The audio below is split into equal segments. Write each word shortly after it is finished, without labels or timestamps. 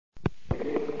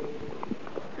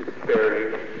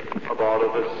aware of all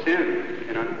of the sin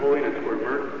and unholiness we're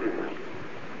immersed in.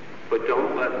 But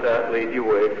don't let that lead you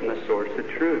away from the source of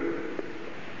truth.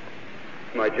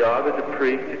 My job as a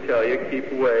priest to tell you,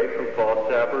 keep away from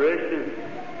false aberrations.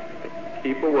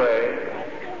 Keep away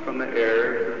from the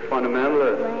errors of the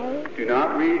fundamentalists. Do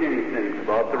not read anything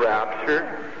about the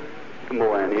rapture, the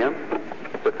millennium,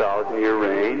 the 1,000-year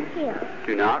reign.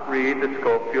 Do not read the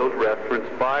Scofield Reference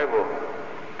Bible.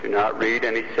 Do not read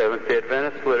any Seventh-day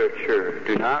Adventist literature.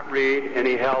 Do not read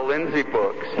any Hal Lindsey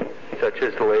books, such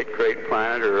as The Late Great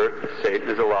Planet Earth, Satan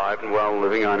is Alive and Well and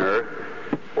Living on Earth,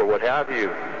 or what have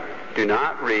you. Do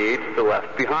not read the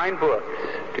Left Behind books.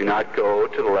 Do not go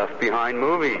to the Left Behind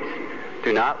movies.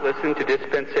 Do not listen to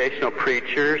dispensational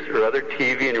preachers or other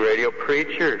TV and radio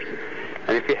preachers.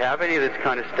 And if you have any of this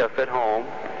kind of stuff at home,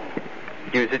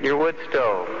 use it in your wood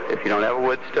stove. If you don't have a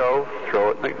wood stove,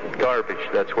 throw it in the garbage.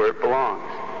 That's where it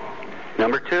belongs.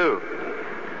 Number 2,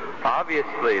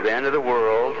 obviously, the end of the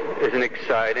world is an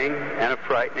exciting and a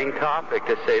frightening topic,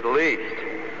 to say the least.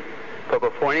 But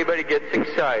before anybody gets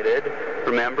excited,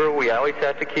 remember, we always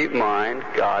have to keep in mind,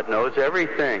 God knows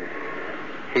everything.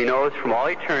 He knows from all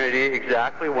eternity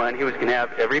exactly when He was going to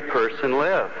have every person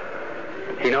live.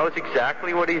 He knows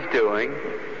exactly what He's doing,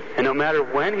 and no matter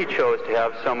when He chose to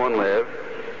have someone live,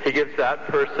 He gives that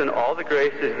person all the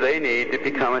graces they need to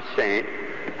become a saint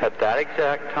at that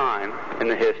exact time in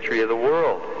the history of the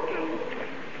world.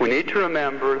 We need to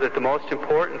remember that the most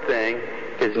important thing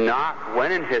is not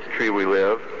when in history we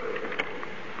live,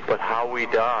 but how we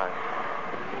die.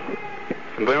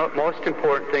 And the most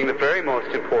important thing, the very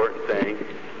most important thing,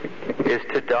 is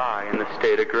to die in the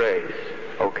state of grace.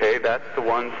 Okay? That's the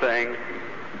one thing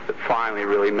that finally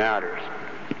really matters.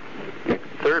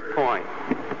 Third point.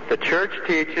 The church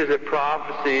teaches that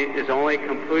prophecy is only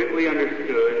completely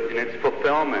understood in its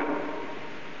fulfillment.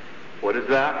 What does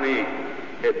that mean?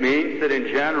 It means that in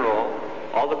general,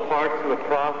 all the parts of the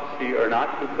prophecy are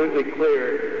not completely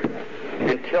clear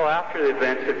until after the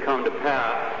events have come to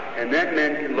pass, and then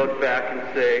men can look back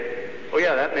and say, oh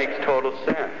yeah, that makes total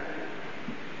sense.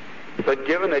 But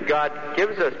given that God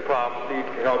gives us prophecy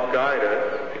to help guide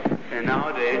us, and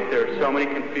nowadays there are so many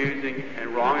confusing and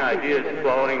wrong ideas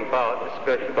floating about,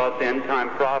 especially about the end-time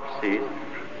prophecies,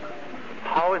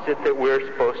 how is it that we're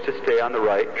supposed to stay on the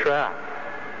right track?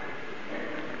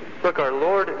 Look, our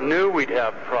Lord knew we'd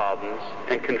have problems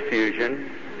and confusion,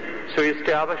 so He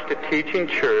established a teaching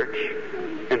church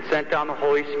and sent down the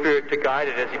Holy Spirit to guide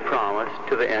it, as He promised,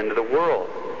 to the end of the world.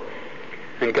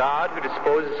 And God, who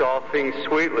disposes all things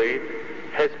sweetly,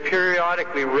 has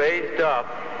periodically raised up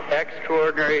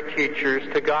extraordinary teachers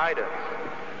to guide us.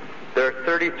 There are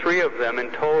 33 of them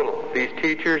in total. These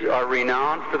teachers are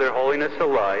renowned for their holiness of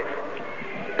life,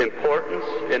 the importance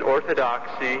and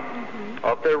orthodoxy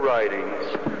of their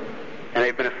writings, and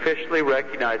they've been officially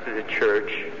recognized as a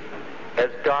church as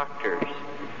doctors.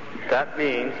 That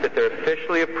means that they're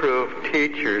officially approved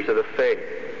teachers of the faith.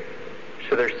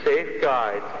 So they're safe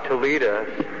guides to lead us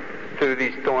through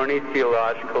these thorny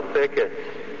theological thickets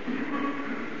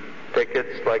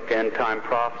like the end-time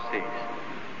prophecies.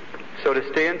 So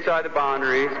to stay inside the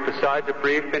boundaries, besides a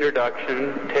brief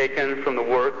introduction taken from the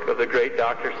work of the great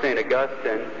Dr. St.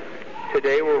 Augustine,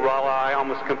 today we'll rely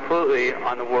almost completely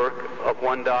on the work of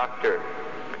one doctor,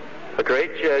 a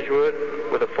great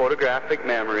Jesuit with a photographic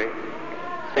memory,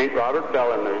 St. Robert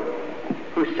Bellarmine,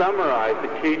 who summarized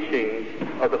the teachings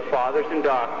of the fathers and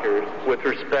doctors with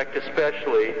respect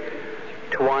especially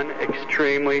to one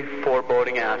extremely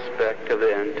foreboding aspect of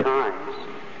the end times.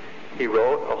 He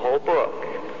wrote a whole book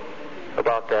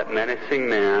about that menacing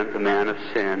man, the man of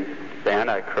sin, the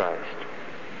Antichrist.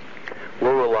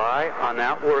 We'll rely on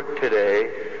that work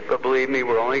today, but believe me,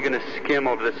 we're only going to skim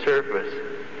over the surface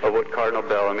of what Cardinal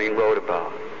Bellarmine wrote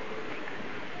about.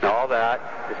 Now, all that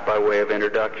is by way of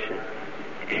introduction.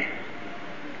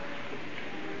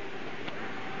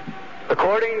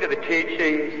 According to the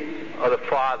teachings of the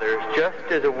Fathers,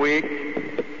 just as a week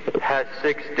has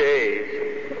 6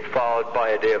 days followed by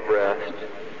a day of rest,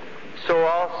 so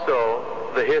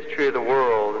also the history of the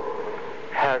world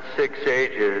has 6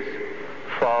 ages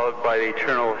followed by the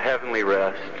eternal heavenly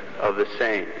rest of the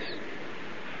saints.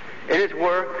 In his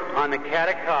work on the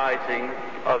catechizing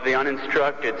of the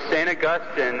uninstructed, St.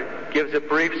 Augustine gives a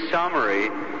brief summary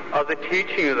of the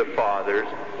teaching of the Fathers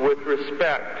with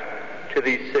respect to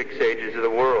these 6 ages of the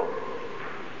world.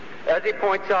 As he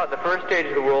points out, the first age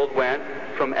of the world went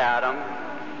from Adam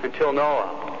until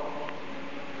Noah.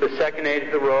 The second age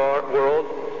of the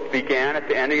world began at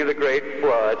the ending of the great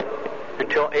flood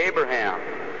until Abraham,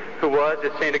 who was,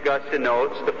 as St. Augustine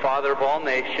notes, the father of all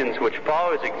nations which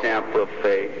follow his example of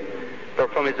faith,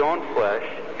 but from his own flesh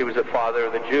He was the father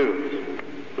of the Jews,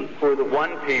 who were the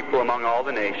one people among all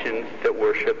the nations that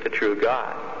worship the true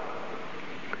God.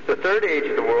 The third age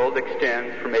of the world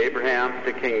extends from Abraham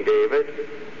to King David.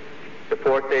 The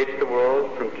fourth age of the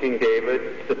world from King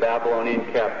David to the Babylonian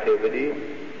captivity.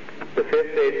 The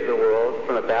fifth age of the world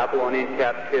from the Babylonian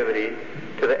captivity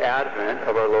to the advent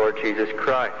of our Lord Jesus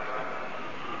Christ.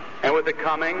 And with the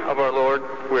coming of our Lord,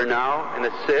 we're now in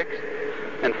the sixth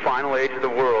and final age of the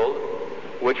world,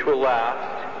 which will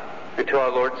last until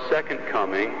our Lord's second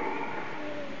coming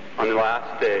on the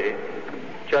last day,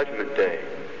 Judgment Day.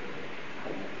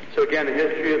 So again, the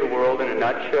history of the world in a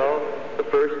nutshell: the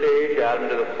first age, Adam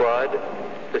to the flood;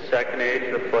 the second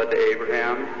age, the flood to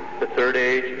Abraham; the third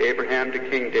age, Abraham to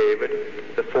King David;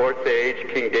 the fourth age,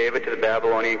 King David to the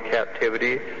Babylonian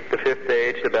captivity; the fifth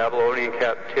age, the Babylonian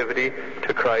captivity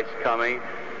to Christ's coming;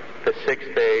 the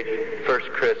sixth age, first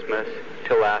Christmas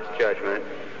till last judgment,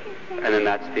 and then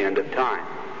that's the end of time.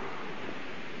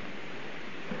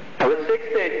 Now, the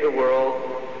sixth age of the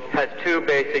world has two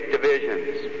basic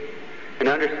divisions. And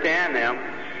to understand them,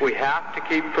 we have to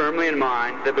keep firmly in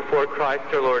mind that before Christ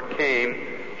our Lord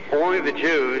came, only the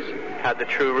Jews had the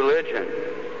true religion.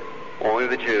 Only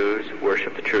the Jews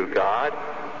worshiped the true God.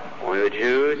 Only the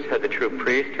Jews had the true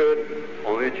priesthood.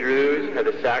 Only the Jews had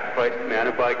the sacrifice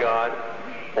demanded by God.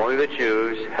 Only the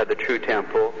Jews had the true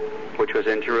temple, which was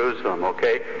in Jerusalem,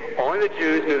 okay? Only the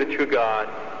Jews knew the true God,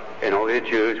 and only the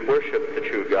Jews worshiped the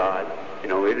true God,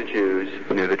 and only the Jews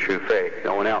knew the true faith,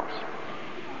 no one else.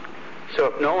 So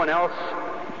if no one else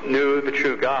knew the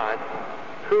true God,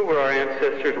 who were our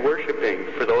ancestors worshiping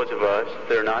for those of us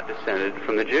that are not descended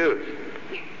from the Jews?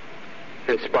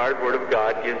 The inspired Word of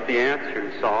God gives the answer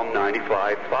in Psalm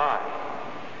 95:5,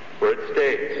 where it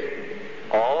states,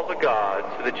 "All the gods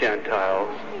of the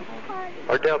Gentiles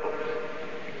are devils."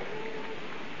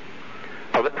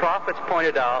 Now, the prophets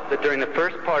pointed out that during the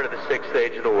first part of the sixth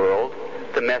age of the world,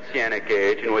 the Messianic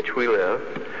age in which we live,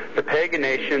 the pagan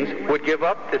nations would give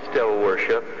up this devil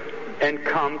worship and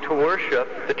come to worship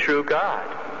the true God.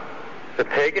 The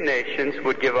pagan nations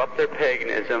would give up their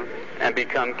paganism and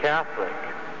become Catholic.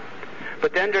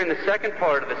 But then during the second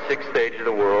part of the sixth age of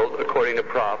the world, according to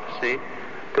prophecy,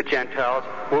 the Gentiles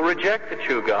will reject the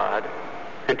true God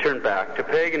and turn back to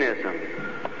paganism.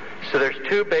 So there's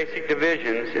two basic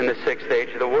divisions in the sixth age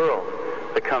of the world: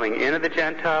 the coming in of the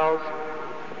Gentiles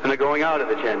and the going out of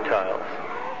the Gentiles.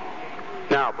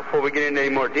 Now, before we get into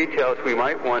any more details, we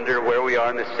might wonder where we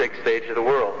are in the sixth age of the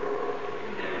world.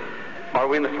 Are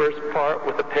we in the first part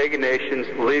with the pagan nations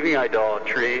leaving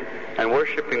idolatry and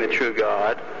worshiping the true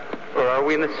God? Or are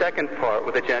we in the second part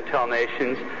with the Gentile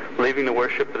nations leaving the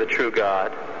worship of the true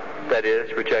God, that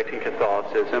is, rejecting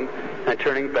Catholicism and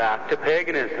turning back to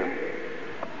paganism?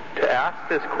 To ask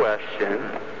this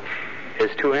question is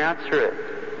to answer it.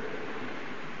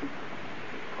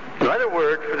 Another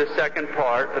word for the second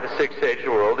part of the sixth age of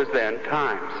the world is the end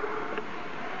times.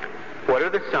 What are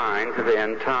the signs of the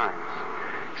end times?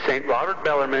 St. Robert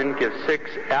Bellarmine gives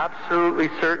 6 absolutely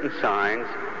certain signs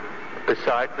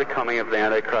besides the coming of the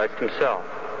Antichrist himself.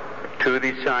 2 of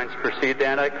these signs precede the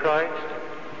Antichrist,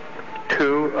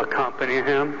 2 accompany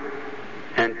him,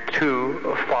 and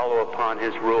 2 follow upon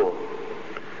his rule.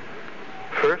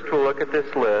 First, we'll look at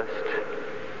this list,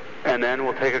 and then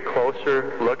we'll take a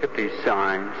closer look at these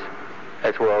signs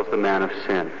as well as the man of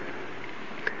sin.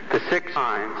 The 6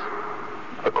 signs,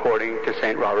 according to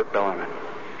St. Robert Bellarmine.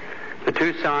 The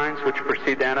 2 signs which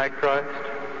precede the Antichrist: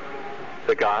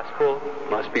 the gospel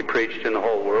must be preached in the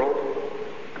whole world.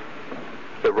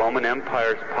 The Roman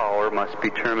Empire's power must be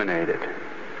terminated.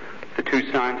 The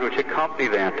 2 signs which accompany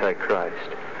the Antichrist: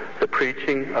 the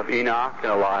preaching of Enoch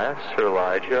and Elias, or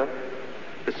Elijah,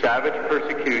 the savage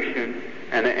persecution,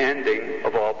 and the ending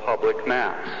of all public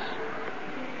mass.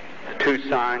 The 2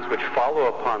 signs which follow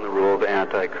upon the rule of the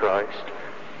Antichrist: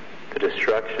 the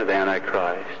destruction of the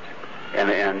Antichrist and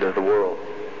the end of the world.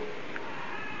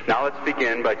 Now let's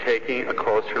begin by taking a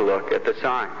closer look at the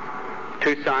signs.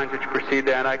 2 signs which precede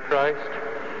the Antichrist.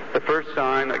 The first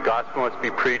sign, that gospel must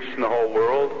be preached in the whole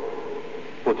world.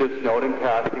 We'll just note in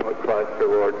passing what Christ our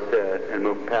Lord said and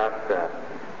move past that.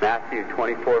 Matthew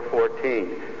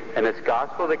 24:14. "And this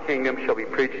gospel of the kingdom shall be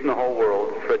preached in the whole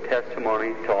world for a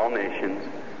testimony to all nations,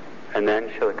 and then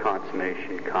shall the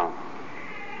consummation come."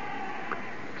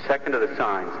 Second of the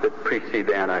signs that precede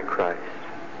the Antichrist: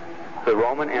 the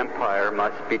Roman Empire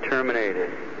must be terminated.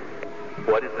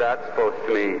 What is that supposed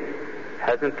to mean?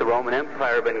 Hasn't the Roman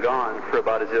Empire been gone for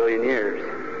about a zillion years?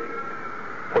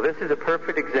 Well, this is a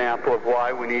perfect example of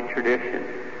why we need tradition.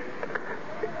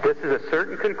 This is a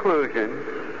certain conclusion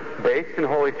based in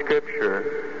Holy Scripture,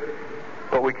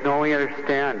 but we can only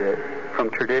understand it from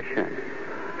tradition.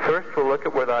 First, we'll look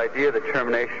at where the idea of the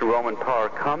termination of Roman power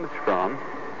comes from.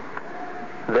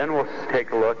 Then we'll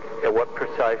take a look at what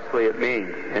precisely it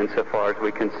means, insofar as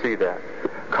we can see that.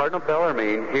 Cardinal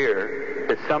Bellarmine here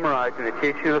is summarizing the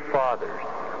teaching of the Fathers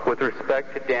with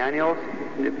respect to Daniel's,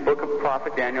 the book of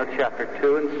prophet Daniel, chapter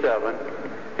 2 and 7,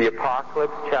 the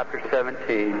Apocalypse, chapter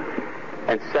 17,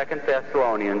 and 2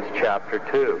 Thessalonians, chapter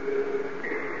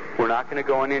 2. We're not going to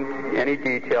go into any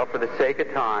detail for the sake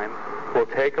of time. We'll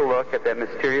take a look at that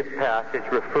mysterious passage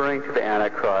referring to the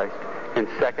Antichrist in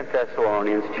 2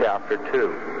 Thessalonians chapter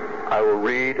 2. I will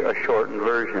read a shortened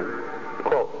version.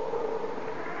 Quote,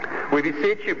 "We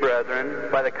beseech you, brethren,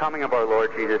 by the coming of our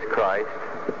Lord Jesus Christ,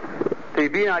 that ye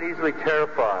be not easily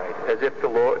terrified, as if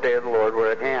the day of the Lord were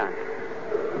at hand.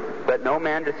 Let no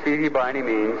man deceive you by any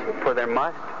means, for there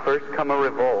must first come a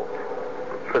revolt,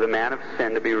 for the man of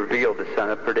sin to be revealed, the son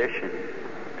of perdition.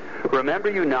 Remember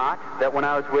you not that when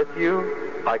I was with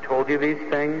you, I told you these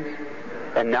things?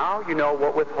 And now you know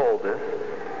what withholdeth,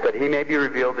 that he may be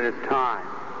revealed at his time.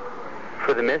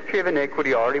 For the mystery of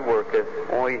iniquity already worketh,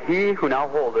 only he who now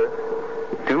holdeth,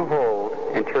 do hold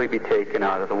until he be taken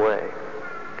out of the way."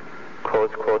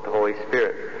 Close quote the Holy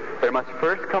Spirit. There must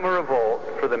first come a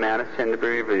revolt for the man of sin to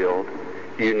be revealed.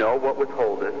 You know what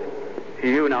withholdeth.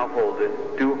 He who now holdeth,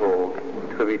 do hold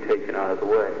until he be taken out of the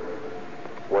way.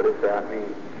 What does that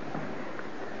mean?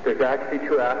 There's actually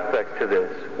two aspects to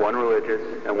this, one religious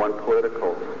and one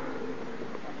political.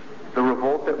 The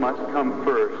revolt that must come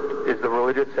first is the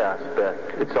religious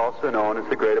aspect. It's also known as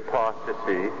the Great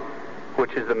Apostasy,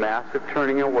 which is the massive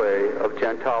turning away of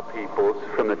Gentile peoples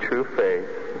from the true faith,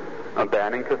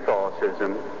 abandoning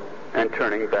Catholicism, and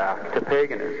turning back to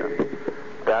paganism.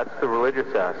 That's the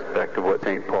religious aspect of what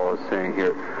St. Paul is saying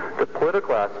here. The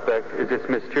political aspect is this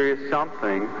mysterious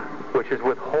something which is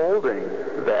withholding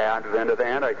the advent of the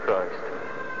Antichrist.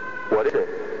 What is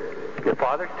it? The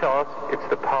Fathers tell us it's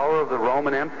the power of the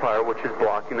Roman Empire which is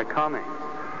blocking the coming.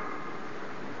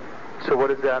 So what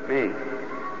does that mean?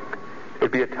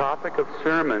 It'd be a topic of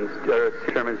sermons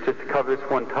just to cover this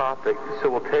one topic. So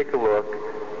we'll take a look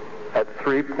at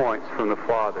 3 points from the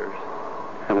Fathers,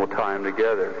 and we'll tie them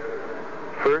together.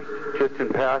 First, just in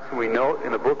passing, we note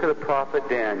in the book of the prophet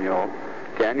Daniel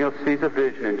sees a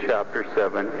vision in chapter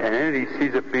 7, and in it he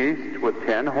sees a beast with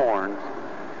 10 horns,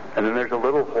 and then there's a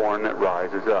little horn that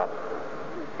rises up.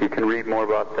 You can read more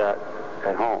about that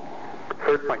at home.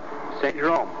 Third point, St.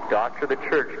 Jerome, Doctor of the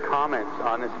Church, comments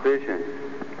on this vision.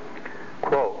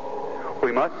 Quote,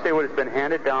 "We must say what has been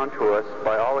handed down to us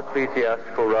by all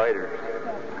ecclesiastical writers,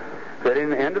 that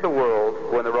in the end of the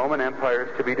world, when the Roman Empire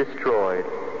is to be destroyed,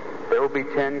 there will be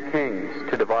 10 kings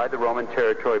to divide the Roman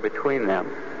territory between them.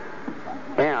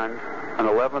 And an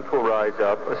 11th will rise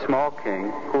up, a small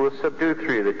king, who will subdue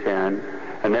 3 of the 10,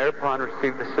 and thereupon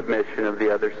receive the submission of the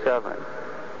other 7.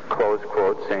 Close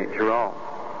quote, St. Jerome.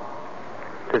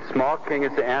 The small king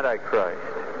is the Antichrist.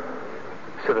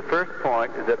 So the first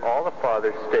point is that all the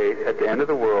Fathers state at the end of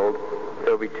the world,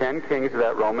 there will be 10 kings of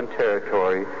that Roman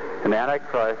territory, and the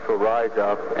Antichrist will rise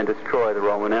up and destroy the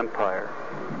Roman Empire.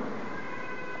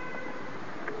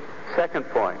 Second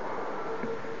point,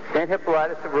 St.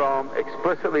 Hippolytus of Rome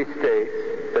explicitly states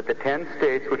that the 10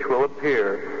 states which will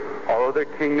appear, although their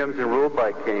kingdoms are ruled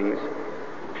by kings,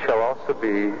 shall also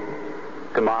be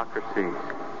democracies.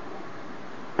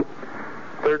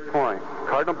 Third point,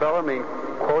 Cardinal Bellarmine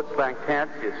quotes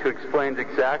Lactantius, who explains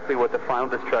exactly what the final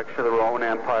destruction of the Roman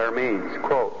Empire means.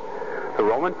 Quote, "The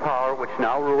Roman power which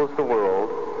now rules the world,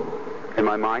 and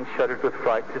my mind shudders with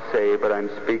fright to say, but I'm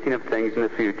speaking of things in the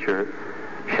future,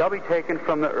 shall be taken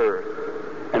from the earth,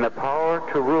 and the power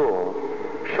to rule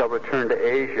shall return to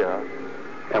Asia,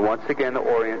 and once again the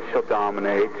Orient shall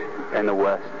dominate, and the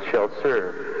West shall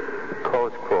serve."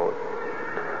 Close quote.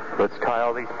 Let's tie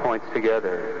all these points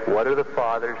together. What are the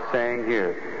Fathers saying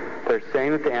here? They're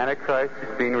saying that the Antichrist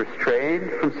is being restrained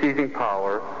from seizing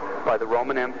power by the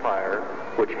Roman Empire,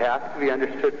 which has to be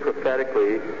understood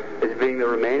prophetically as being the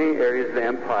remaining areas of the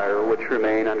empire which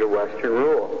remain under Western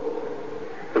rule.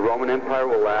 The Roman Empire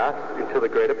will last until the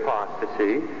Great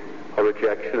Apostasy, a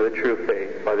rejection of the true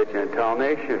faith by the Gentile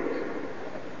nations.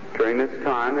 During this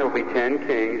time, there will be 10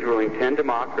 kings ruling 10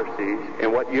 democracies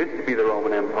in what used to be the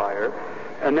Roman Empire,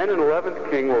 and then an 11th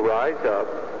king will rise up,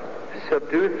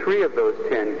 subdue 3 of those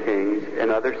 10 kings, and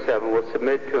other 7 will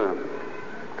submit to him.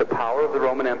 The power of the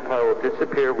Roman Empire will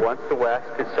disappear once the West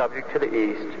is subject to the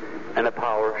East, and the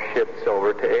power shifts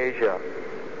over to Asia.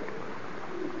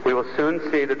 We will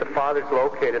soon see that the Fathers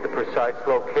located the precise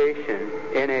location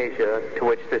in Asia to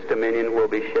which this dominion will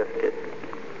be shifted.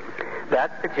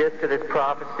 That's the gist of this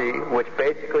prophecy, which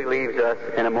basically leaves us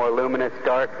in a more luminous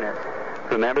darkness.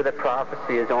 Remember that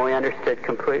prophecy is only understood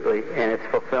completely in its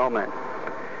fulfillment.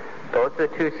 Those are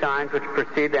the two signs which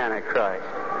precede the Antichrist.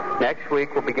 Next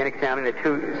week we'll begin examining the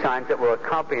two signs that will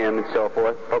accompany him and so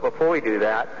forth. But before we do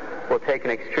that, we'll take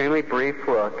an extremely brief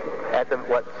look at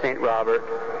what St. Robert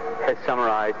has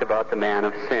summarized about the man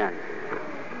of sin,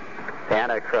 the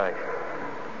Antichrist.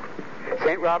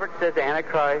 St. Robert says the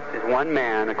Antichrist is one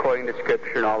man according to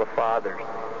Scripture and all the Fathers.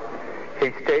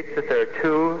 He states that there are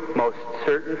two most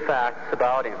certain facts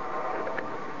about him.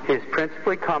 He is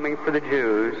principally coming for the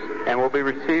Jews and will be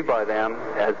received by them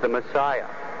as the Messiah.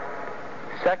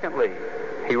 Secondly,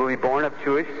 he will be born of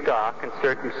Jewish stock and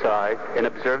circumcised and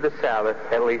observe the Sabbath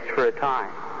at least for a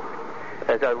time.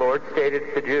 As our Lord stated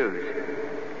to the Jews,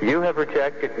 "You have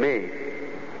rejected me,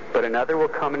 but another will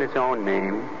come in his own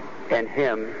name, and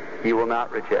him you will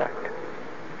not reject."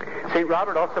 St.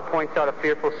 Robert also points out a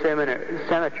fearful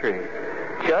symmetry.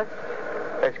 Just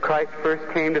as Christ first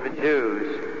came to the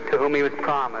Jews, to whom he was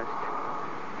promised,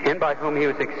 and by whom he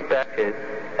was expected,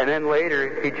 and then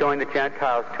later he joined the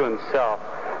Gentiles to himself,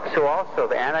 so also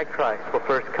the Antichrist will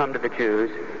first come to the Jews,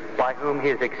 by whom he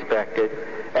is expected,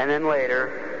 and then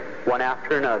later, one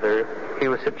after another, he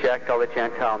will subject all the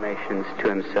Gentile nations to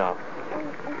himself.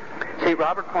 St.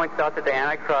 Robert points out that the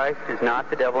Antichrist is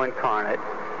not the devil incarnate.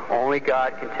 Only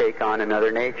God can take on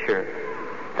another nature.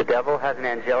 The devil has an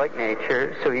angelic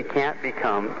nature, so he can't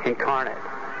become incarnate.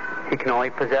 He can only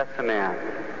possess a man.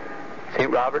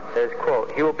 St. Robert says,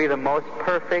 quote, "He will be the most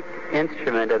perfect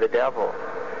instrument of the devil,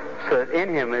 so that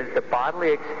in him is the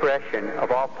bodily expression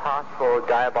of all possible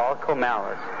diabolical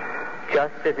malice,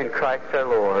 just as in Christ our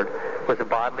Lord was the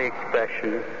bodily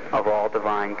expression of all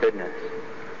divine goodness."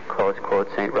 Close quote,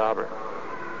 St. Robert.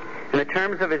 In the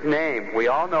terms of his name, we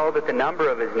all know that the number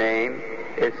of his name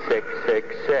is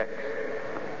 666.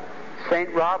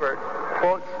 St. Robert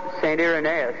quotes St.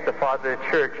 Irenaeus, the father of the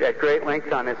church, at great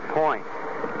length on this point.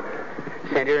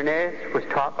 St. Irenaeus was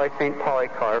taught by St.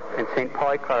 Polycarp, and St.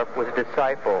 Polycarp was a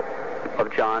disciple of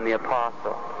John the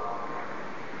Apostle.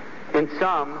 In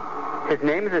sum, his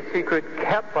name is a secret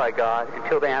kept by God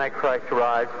until the Antichrist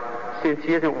arrives, since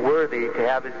he isn't worthy to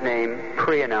have his name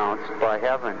pre-announced by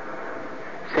heaven.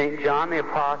 St. John the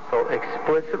Apostle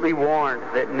explicitly warned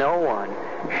that no one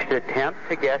should attempt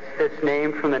to guess this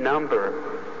name from the number.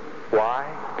 Why?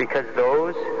 Because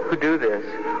those who do this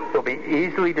will be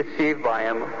easily deceived by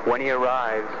him when he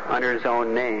arrives under his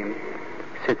own name,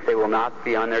 since they will not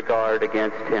be on their guard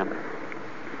against him.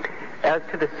 As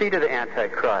to the seat of the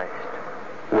Antichrist,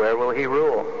 where will he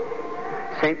rule?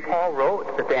 St. Paul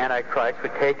wrote that the Antichrist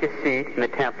would take his seat in the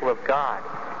temple of God,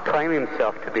 claiming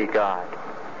himself to be God.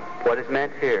 What is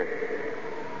meant here?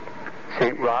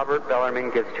 St. Robert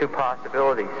Bellarmine gives two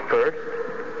possibilities. First,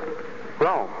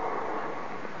 Rome.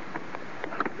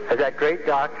 As that great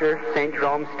doctor, St.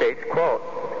 Jerome states, quote,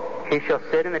 "He shall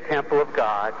sit in the temple of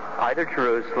God, either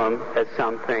Jerusalem, as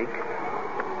some think,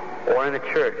 or in the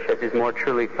church, as is more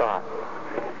truly thought."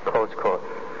 Close quote.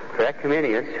 For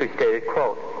Ecumenius, who stated,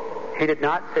 quote, "He did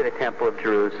not say the temple of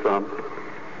Jerusalem,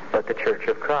 but the church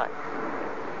of Christ."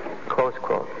 Close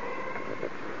quote.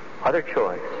 Other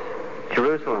choice,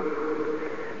 Jerusalem.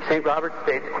 St. Robert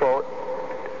states, quote,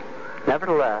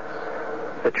 "Nevertheless,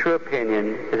 the true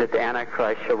opinion is that the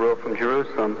Antichrist shall rule from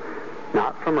Jerusalem,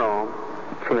 not from Rome,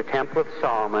 from the temple of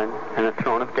Solomon and the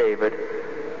throne of David,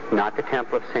 not the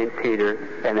temple of St. Peter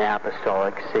and the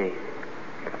apostolic see."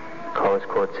 Close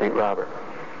quote, St. Robert.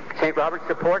 St. Robert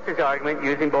supports his argument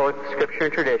using both Scripture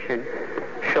and tradition,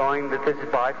 showing that this is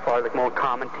by far the more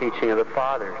common teaching of the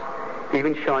Fathers,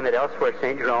 even showing that elsewhere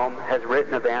St. Jerome has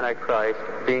written of the Antichrist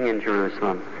being in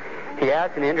Jerusalem. He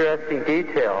adds an interesting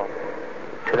detail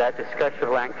to that discussion of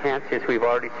Lactantius we've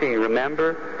already seen.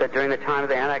 Remember that during the time of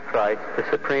the Antichrist, the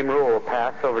supreme rule will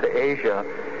pass over to Asia,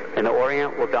 and the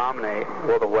Orient will dominate,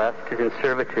 while the West is in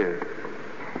servitude.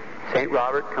 St.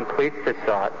 Robert completes this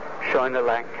thought, showing that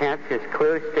Lactantius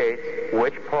clearly states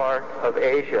which part of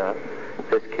Asia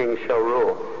this king shall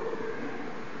rule.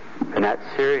 And that's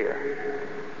Syria.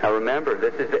 Now remember,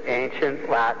 this is the ancient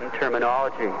Latin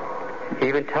terminology. He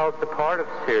even tells the part of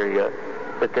Syria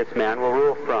that this man will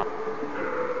rule from,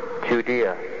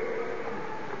 Judea.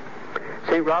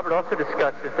 St. Robert also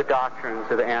discusses the doctrines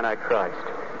of the Antichrist.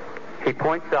 He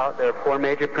points out there are four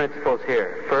major principles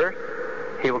here. First,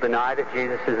 he will deny that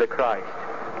Jesus is the Christ.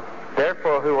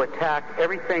 Therefore, he will attack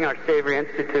everything our Savior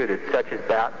instituted, such as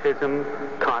baptism,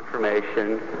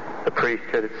 confirmation, the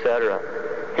priesthood, etc.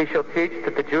 He shall teach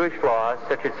that the Jewish laws,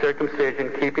 such as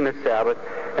circumcision, keeping the Sabbath,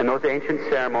 and those ancient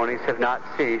ceremonies have not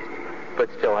ceased, but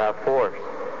still have force.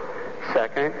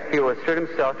 Second, he will assert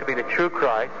himself to be the true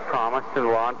Christ promised in the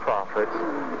law and prophets.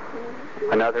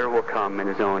 Another will come in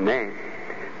his own name.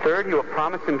 Third, he will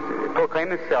proclaim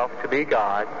himself to be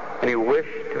God, and he will wish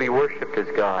to be worshipped as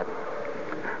God.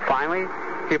 Finally,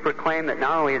 he will proclaim that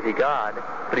not only is he God,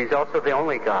 but he's also the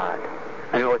only God,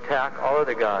 and he will attack all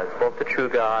other gods, both the true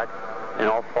God and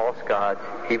all false gods,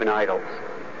 even idols.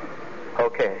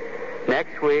 Okay,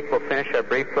 next week we'll finish our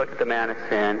brief look at the man of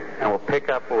sin, and we'll pick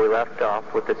up where we left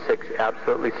off with the 6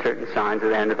 absolutely certain signs of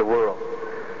the end of the world.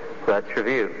 Let's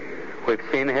review. We've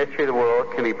seen the history of the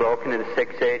world can be broken into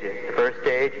 6 stages. The first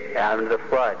stage, Adam to the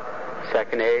flood.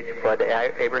 Second age, flood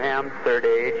to Abraham. Third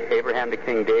age, Abraham to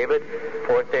King David.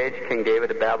 Fourth age, King David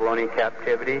to Babylonian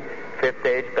captivity. Fifth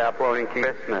age, Babylonian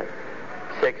Christmas.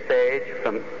 Sixth age,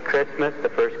 from Christmas, the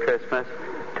first Christmas,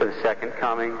 to the second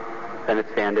coming, then it's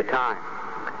the end of time.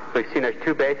 We've seen there's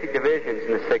 2 basic divisions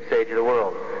in the 6th age of the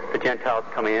world. The Gentiles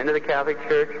coming into the Catholic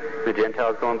Church, the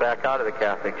Gentiles going back out of the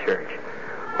Catholic Church.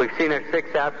 We've seen there's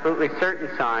 6 absolutely certain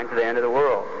signs of the end of the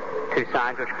world. 2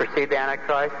 signs which precede the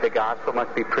Antichrist: the gospel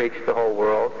must be preached to the whole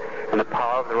world, and the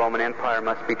power of the Roman Empire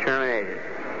must be terminated.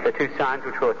 The 2 signs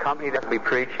which will accompany that will be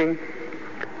preaching,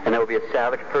 and there will be a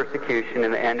savage persecution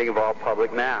and the ending of all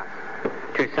public mass.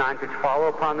 2 signs which follow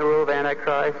upon the rule of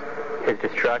Antichrist: his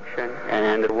destruction and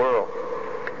end of the world.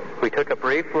 We took a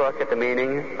brief look at the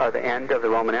meaning of the end of the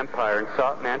Roman Empire and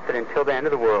saw it meant that until the end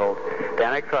of the world, the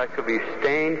Antichrist will be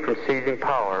restrained from seizing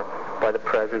power by the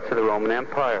presence of the Roman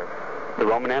Empire. The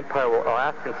Roman Empire will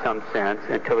last in some sense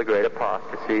until the great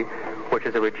apostasy, which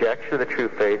is a rejection of the true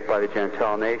faith by the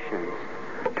Gentile nations.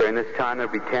 During this time there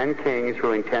will be 10 kings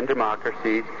ruling 10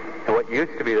 democracies in what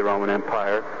used to be the Roman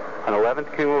Empire. An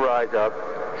 11th king will rise up,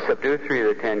 subdue 3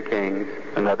 of the 10 kings,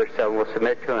 and the other 7 will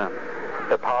submit to him.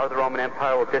 The power of the Roman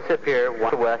Empire will disappear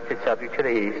once the West is subject to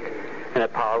the East, and the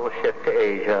power will shift to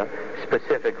Asia,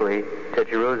 specifically to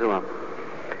Jerusalem.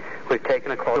 We've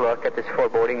taken a close look at this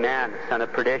foreboding man, the son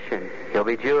of perdition. He'll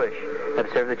be Jewish,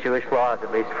 observe the Jewish laws,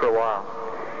 at least for a while.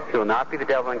 He will not be the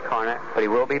devil incarnate, but he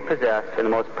will be possessed in the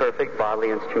most perfect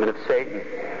bodily instrument of Satan.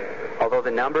 Although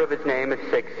the number of his name is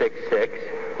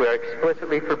 666, we are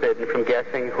explicitly forbidden from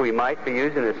guessing who he might be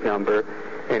using this number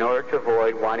in order to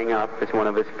avoid winding up as one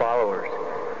of his followers.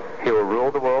 He will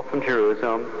rule the world from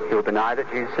Jerusalem. He will deny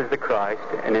that Jesus is the Christ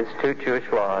and institute Jewish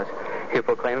laws. He will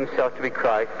proclaim himself to be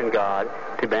Christ and God,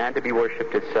 to demand to be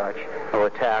worshipped as such, and will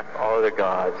attack all other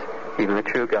gods, even the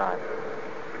true God.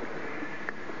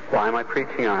 Why am I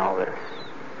preaching on all this?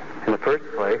 In the first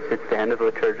place, it's the end of the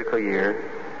liturgical year,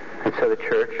 and so the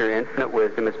Church, in infinite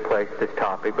wisdom, has placed this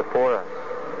topic before us.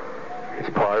 It's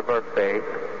part of our faith,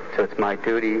 so it's my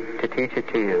duty to teach it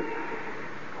to you.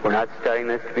 We're not studying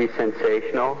this to be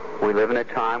sensational. We live in a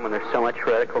time when there's so much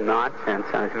heretical nonsense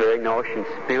on this very notion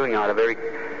spewing out of every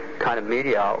kind of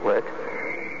media outlet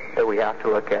that we have to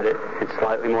look at it in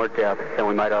slightly more depth than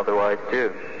we might otherwise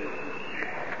do.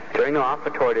 During the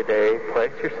offertory today,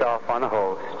 place yourself on the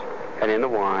host and in the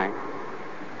wine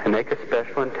and make a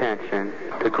special intention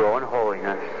to grow in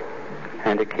holiness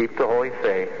and to keep the holy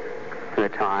faith in the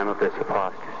time of this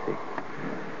apostasy.